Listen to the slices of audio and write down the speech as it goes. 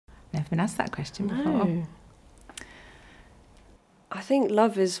been asked that question before. No. I think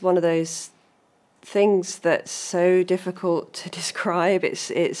love is one of those things that's so difficult to describe.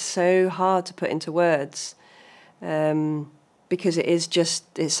 It's so hard to put into words, because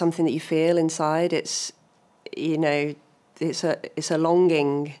it's something that you feel inside. It's, you know, it's a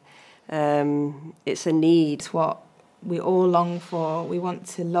longing. It's a need. It's what we all long for. We want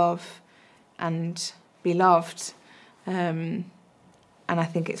to love and be loved. And I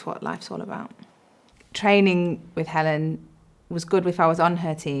think it's what life's all about. Training with Helen was good if I was on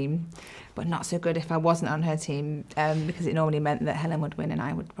her team, but not so good if I wasn't on her team, because it normally meant that Helen would win and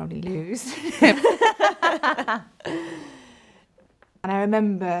I would probably lose. And I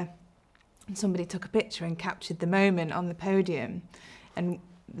remember somebody took a picture and captured the moment on the podium, and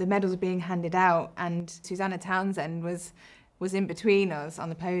the medals were being handed out, and Susanna Townsend was in between us on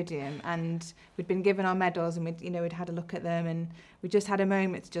the podium, and we'd been given our medals, and we'd had a look at them, and we just had a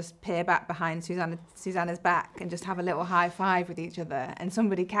moment to just peer back behind Susanna's back and just have a little high five with each other, and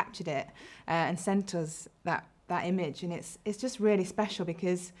somebody captured it and sent us that image, and it's just really special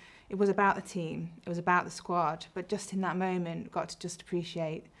because it was about the team, it was about the squad, but just in that moment got to just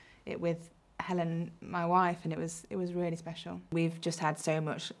appreciate it with Helen, my wife, and it was really special. We've just had so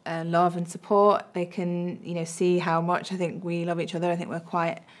much love and support. They can see how much I think we love each other. I think we're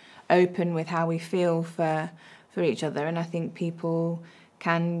quite open with how we feel for each other, and I think people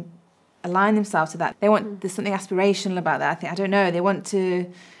can align themselves to that. There's something aspirational about that. I don't know, they want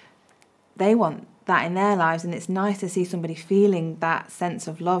that in their lives, and it's nice to see somebody feeling that sense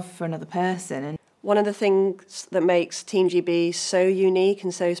of love for another person. And one of the things that makes Team GB so unique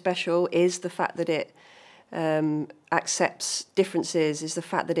and so special is the fact that it accepts differences, is the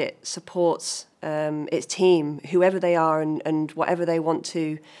fact that it supports its team, whoever they are and whatever they want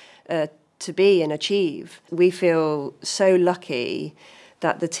to be and achieve. We feel so lucky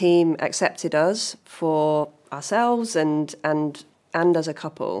that the team accepted us for ourselves and as a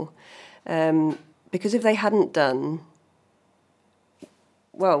couple, because if they hadn't done,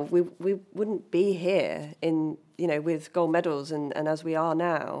 well, we wouldn't be here with gold medals and as we are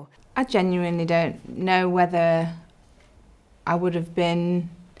now. I genuinely don't know whether I would have been,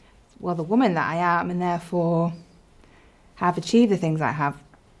 the woman that I am, and therefore have achieved the things I have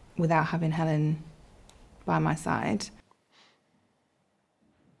without having Helen by my side.